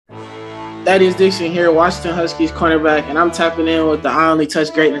Thaddeus Dixon here, Washington Huskies cornerback, and I'm tapping in with the I Only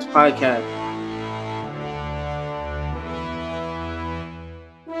Touch Greatness podcast.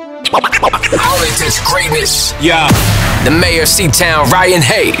 I Only Touch Greatness. Yeah. The mayor of C-Town, Ryan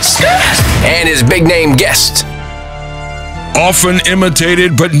Hayes, and his big name guest. Often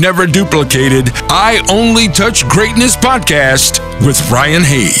imitated but never duplicated, I Only Touch Greatness podcast with Ryan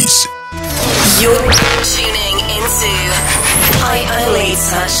Hayes. You're tuning into I Only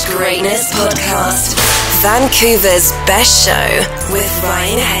Touch Greatness podcast, Vancouver's best show with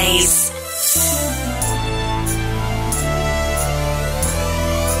Ryan Hayes.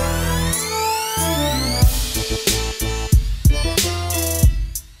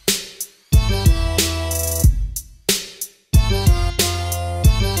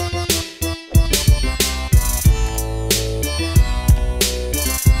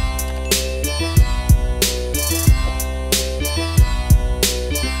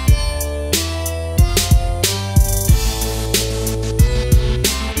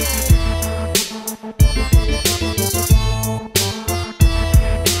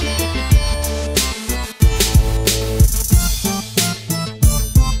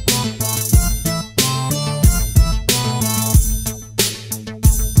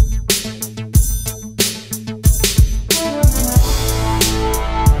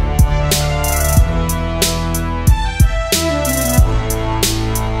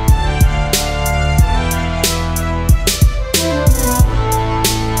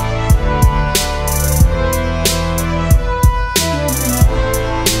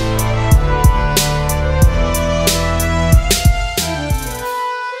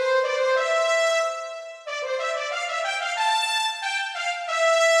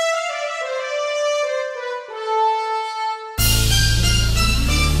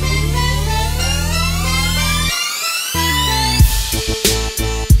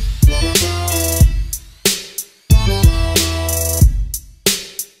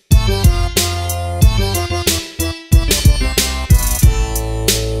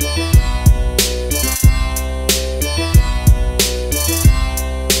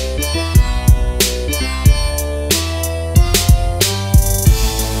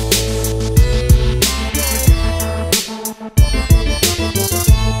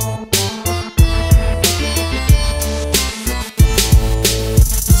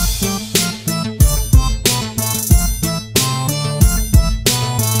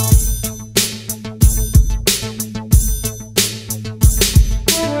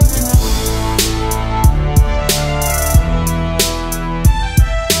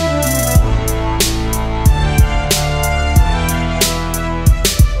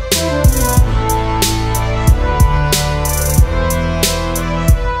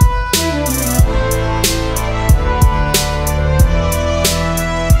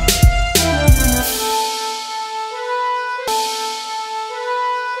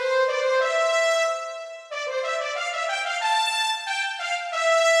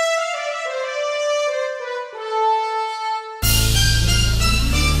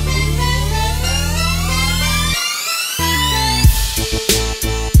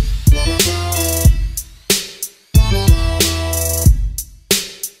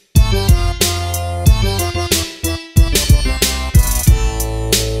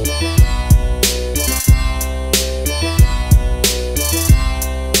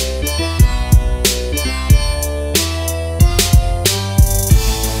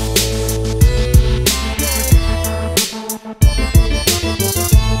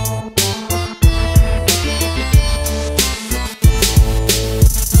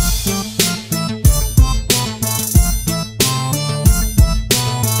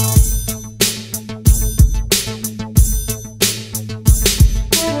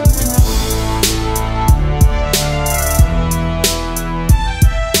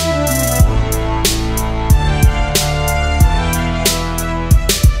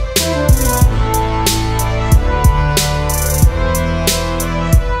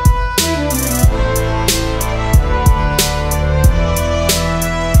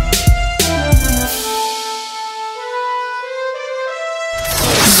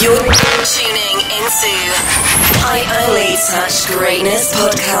 You're tuning into I Only Touch Greatness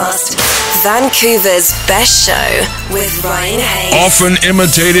podcast, Vancouver's best show with Ryan Hayes. Often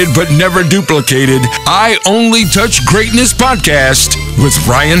imitated but never duplicated, I Only Touch Greatness podcast with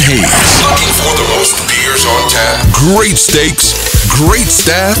Ryan Hayes. Looking for the most beers on tap? Great steaks, great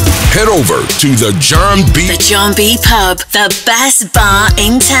staff. Head over to the John B. The John B. Pub, the best bar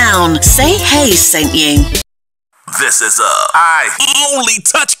in town. Say Hayes sent you. This is I Only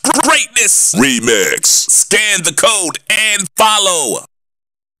Touch Greatness remix. Scan the code and follow.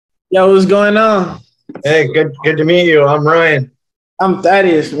 Yo, what's going on? Hey, good to meet you. I'm Ryan. I'm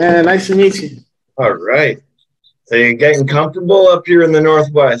Thaddeus, man. Nice to meet you. All right. So you're getting comfortable up here in the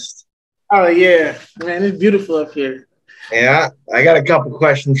Northwest? Oh, yeah. Man, it's beautiful up here. Yeah, I got a couple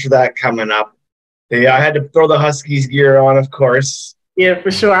questions for that coming up. Yeah, I had to throw the Huskies gear on, of course. Yeah, for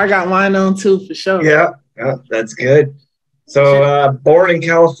sure. I got mine on too, for sure. Yeah, that's good. So, born in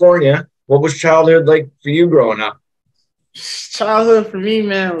California, what was childhood like for you growing up? Childhood for me,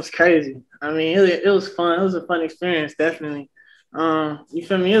 man, was crazy. I mean, it was fun. It was a fun experience, definitely. You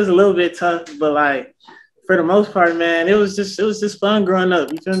feel me? It was a little bit tough, but like for the most part, man, it was just fun growing up.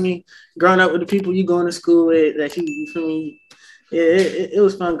 You feel me? Growing up with the people you going to school with, that you feel me? Yeah, it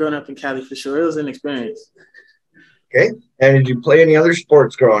was fun growing up in Cali for sure. It was an experience. Okay. And did you play any other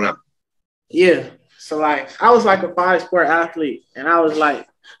sports growing up? Yeah. So like I was like a 5-sport athlete, and I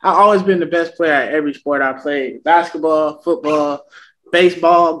always been the best player at every sport I played: basketball, football,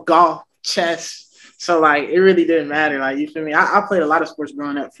 baseball, golf, chess. So like it really didn't matter. Like, you feel me? I played a lot of sports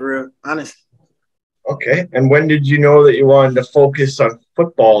growing up, for real, honestly. Okay. And when did you know that you wanted to focus on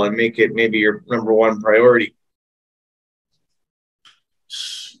football and make it maybe your number one priority?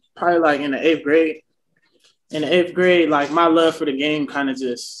 Probably like in the 8th grade. In the 8th grade, like my love for the game kind of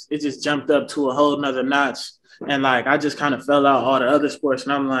just jumped up to a whole nother notch. And like I just kind of fell out all the other sports.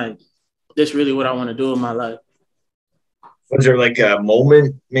 And I'm like, this really what I want to do in my life. Was there like a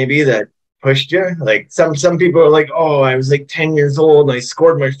moment maybe that pushed you? Like some people are like, oh, I was like 10 years old and I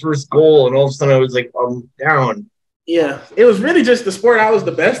scored my first goal, and all of a sudden I was like, I'm down. Yeah, it was really just the sport I was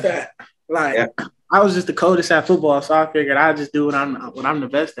the best at. Like, yeah. I was just the coldest at football, so I figured I'd just do what I'm the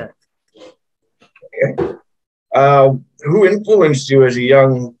best at. Okay. Who influenced you as a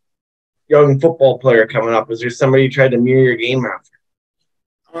young football player coming up? Was there somebody you tried to mirror your game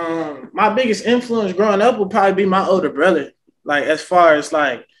after? My biggest influence growing up would probably be my older brother. Like, as far as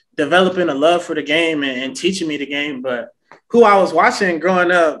like developing a love for the game and teaching me the game. But who I was watching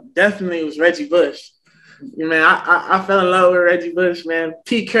growing up definitely was Reggie Bush. You know, man, I fell in love with Reggie Bush, man.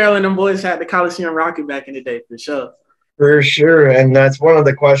 Pete Carroll and them boys had the Coliseum Rocket back in the day, for sure. For sure. And that's one of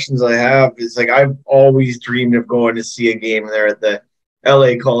the questions I have is like, I've always dreamed of going to see a game there at the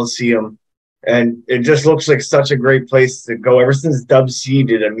LA Coliseum. And it just looks like such a great place to go. Ever since Dub C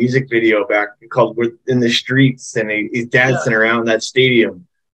did a music video back called "In the Streets," and he's dancing around that stadium.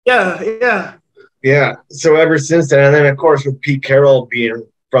 Yeah. So ever since then, and then of course with Pete Carroll being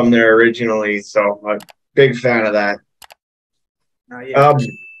from there originally, so I'm a big fan of that. Do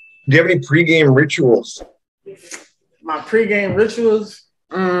you have any pregame rituals? My pregame rituals,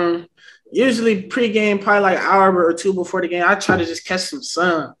 usually pregame probably like an hour or two before the game. I try to just catch some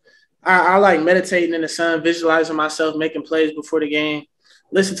sun. I like meditating in the sun, visualizing myself making plays before the game,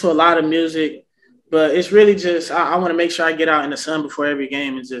 listen to a lot of music. But it's really just I want to make sure I get out in the sun before every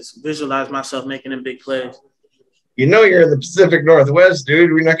game and just visualize myself making them big plays. You know you're in the Pacific Northwest,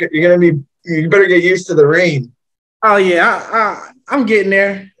 dude. You better get used to the rain. Oh yeah, I'm getting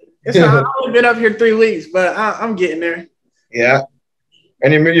there. I've only been up here 3 weeks, but I'm getting there. Yeah,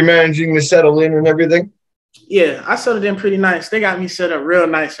 and you're managing to settle in and everything. Yeah, I settled in pretty nice. They got me set up real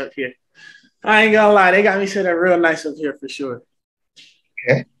nice up here. I ain't gonna lie, they got me set up real nice up here for sure.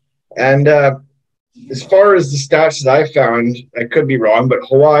 Okay, and as far as the stats that I found, I could be wrong, but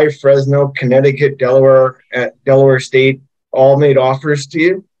Hawaii, Fresno, Connecticut, Delaware State all made offers to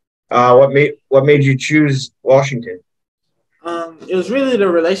you. What made you choose Washington? It was really the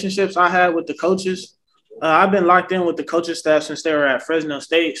relationships I had with the coaches. I've been locked in with the coaching staff since they were at Fresno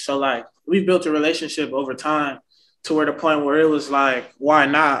State. So, like, we built a relationship over time to where the point where it was like, why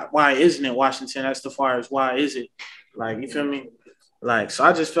not? Why isn't it Washington? That's the far as why is it? Like, you feel me? Like, so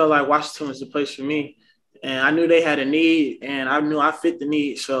I just felt like Washington was the place for me. And I knew they had a need, and I knew I fit the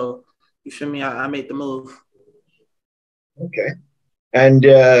need. So, you feel me? I made the move. Okay. And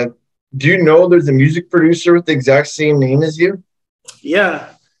do you know there's a music producer with the exact same name as you? Yeah,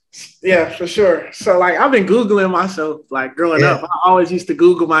 for sure. So, like, I've been Googling myself, like, growing up. I always used to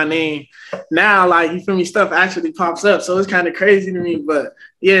Google my name. Now, like, you feel me, stuff actually pops up. So it's kind of crazy to me. But,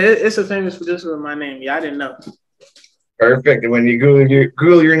 yeah, it's a famous producer with my name. Yeah, I didn't know. Perfect. And when you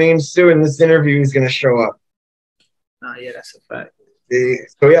Google your name soon, this interview is going to show up. Oh, yeah, that's a fact.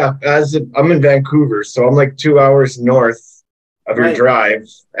 So, yeah, I'm in Vancouver, so I'm like 2 hours north of your drive.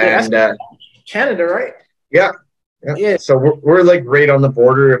 And Canada, right? Yeah. So we're like right on the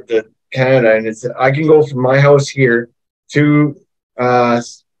border of Canada, and I can go from my house here to I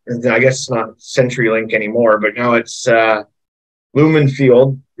guess it's not CenturyLink anymore, but now it's Lumen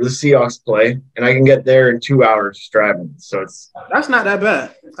Field where the Seahawks play, and I can get there in 2 hours driving. So that's not that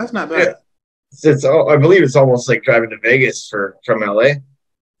bad. That's not bad. I believe it's almost like driving to Vegas from LA.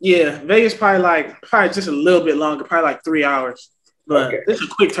 Yeah, Vegas probably just a little bit longer, probably like 3 hours. But it's a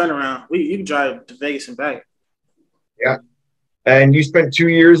quick turnaround. You can drive to Vegas and back. Yeah. And you spent 2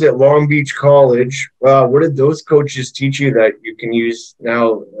 years at Long Beach College. What did those coaches teach you that you can use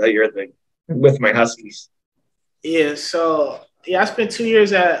now that you're with my Huskies? Yeah, so I spent 2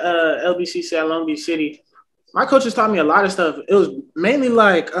 years at LBC at Long Beach City. My coaches taught me a lot of stuff. It was mainly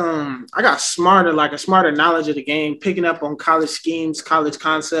like I got smarter, like a smarter knowledge of the game, picking up on college schemes, college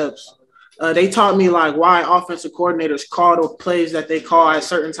concepts. They taught me like why offensive coordinators call the plays that they call at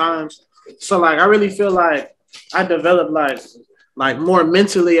certain times. So like I really feel like I developed like more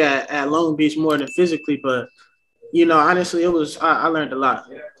mentally at Long Beach more than physically. But honestly, I learned a lot.